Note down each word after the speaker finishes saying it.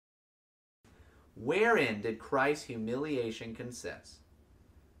Wherein did Christ's humiliation consist?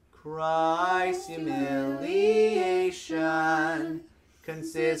 Christ's humiliation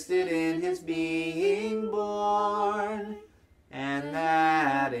consisted in his being born, and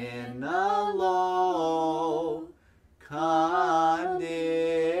that in a low condition,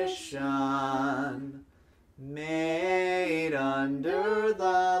 made under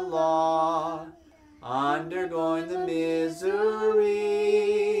the law, undergoing the miseries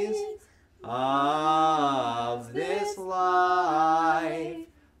of this life,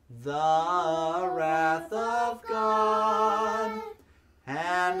 the wrath of God,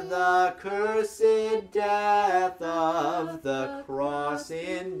 and the cursed death of the cross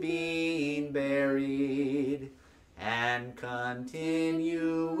in being buried, and continuing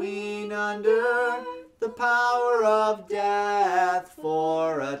under the power of death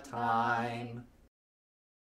for a time,